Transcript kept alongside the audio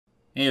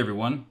Hey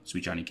everyone,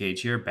 Sweet Johnny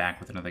Cage here,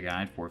 back with another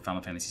guide for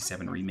Final Fantasy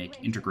VII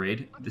Remake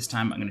INTERgrade. This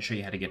time I'm going to show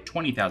you how to get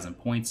 20,000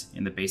 points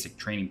in the basic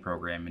training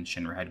program in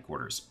Shinra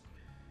headquarters.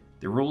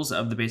 The rules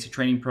of the basic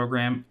training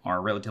program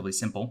are relatively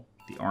simple.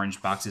 The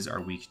orange boxes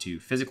are weak to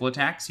physical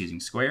attacks using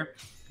square,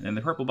 and then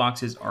the purple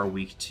boxes are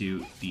weak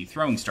to the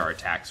throwing star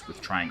attacks with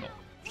triangle.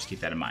 Just keep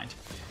that in mind.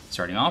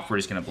 Starting off, we're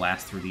just going to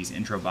blast through these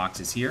intro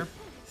boxes here,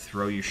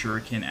 throw your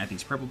shuriken at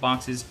these purple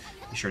boxes,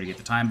 be sure to get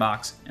the time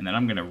box, and then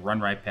I'm going to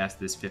run right past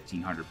this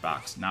 1500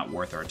 box. Not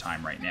worth our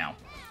time right now.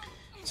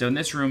 So in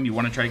this room, you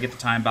want to try to get the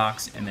time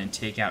box and then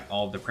take out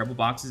all of the purple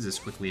boxes as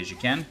quickly as you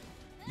can.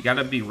 You got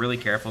to be really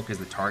careful because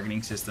the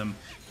targeting system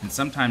can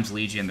sometimes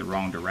lead you in the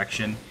wrong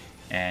direction,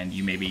 and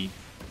you may be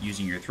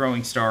using your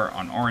throwing star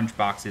on orange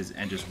boxes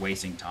and just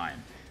wasting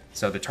time.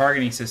 So the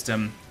targeting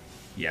system,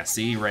 yeah,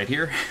 see right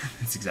here,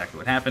 that's exactly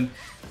what happened.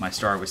 My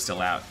star was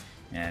still out,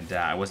 and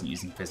I wasn't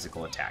using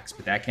physical attacks,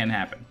 but that can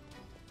happen.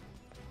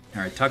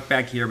 Alright, tucked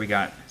back here we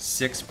got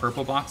 6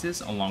 purple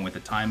boxes along with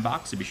a time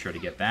box, so be sure to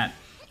get that.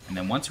 And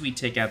then once we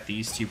take out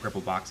these 2 purple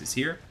boxes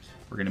here,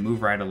 we're going to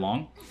move right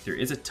along. There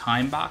is a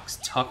time box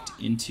tucked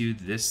into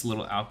this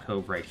little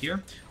alcove right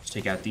here. Just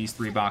take out these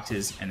 3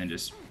 boxes and then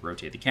just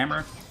rotate the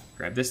camera,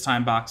 grab this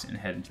time box, and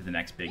head into the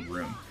next big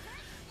room.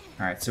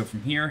 Alright, so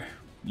from here,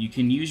 you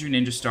can use your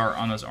ninja star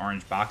on those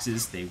orange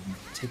boxes. They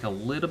take a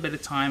little bit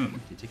of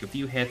time, they take a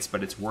few hits,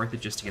 but it's worth it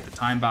just to get the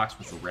time box,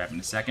 which we'll grab in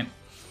a second.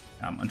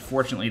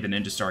 Unfortunately, the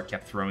ninja star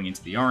kept throwing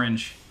into the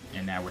orange,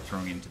 and now we're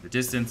throwing it into the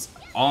distance.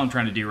 All I'm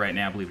trying to do right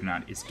now, believe it or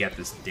not, is get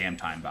this damn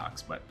time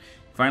box, but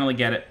finally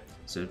get it.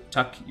 So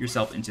tuck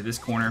yourself into this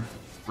corner,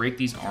 break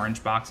these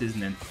orange boxes,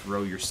 and then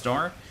throw your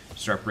star.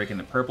 Start breaking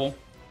the purple,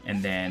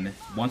 and then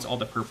once all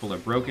the purple are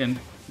broken,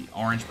 the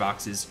orange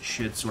boxes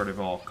should sort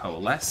of all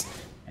coalesce,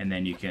 and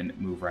then you can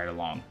move right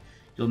along.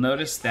 You'll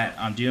notice that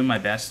I'm doing my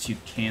best to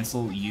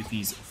cancel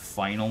Yuffie's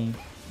final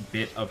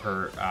bit of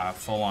her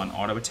full-on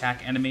auto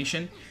attack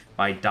animation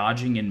by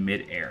dodging in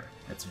mid-air.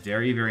 That's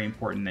very, very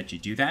important that you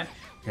do that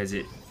because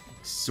it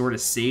sort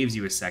of saves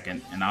you a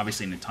second, and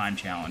obviously in a time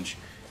challenge,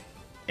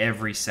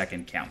 every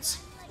second counts.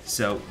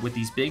 So with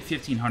these big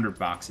 1500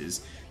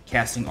 boxes,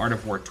 casting Art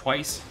of War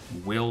twice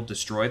will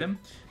destroy them.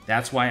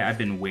 That's why I've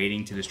been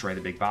waiting to destroy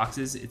the big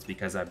boxes. It's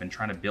because I've been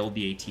trying to build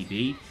the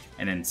ATB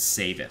and then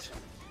save it.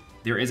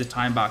 There is a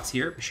time box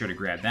here, be sure to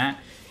grab that.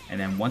 And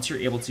then once you're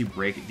able to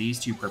break these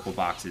 2 purple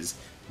boxes,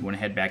 you want to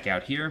head back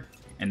out here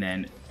and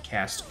then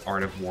cast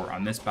Art of War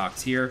on this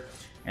box here.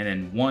 And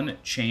then 1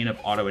 chain of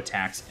auto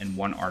attacks and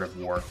 1 Art of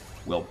War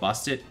will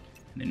bust it.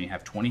 And then you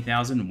have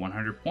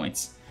 20,100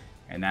 points.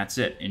 And that's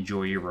it.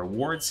 Enjoy your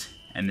rewards.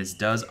 And this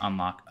does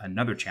unlock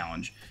another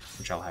challenge,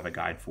 which I'll have a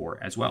guide for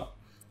as well.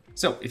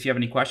 So if you have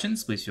any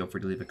questions, please feel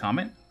free to leave a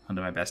comment. I'll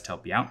do my best to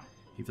help you out.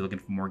 If you're looking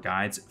for more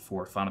guides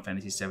for Final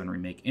Fantasy VII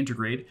Remake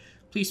INTERgrade,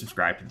 please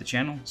subscribe to the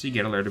channel so you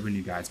get alerted when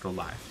new guides go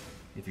live.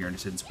 If you're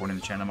interested in supporting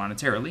the channel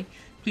monetarily,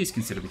 please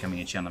consider becoming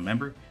a channel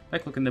member by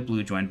clicking the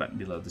blue join button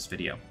below this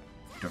video.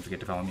 Don't forget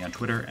to follow me on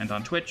Twitter and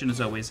on Twitch, and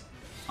as always,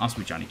 I'm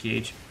Sweet Johnny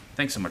Cage.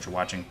 Thanks so much for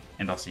watching,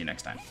 and I'll see you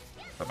next time.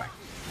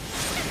 Bye-bye.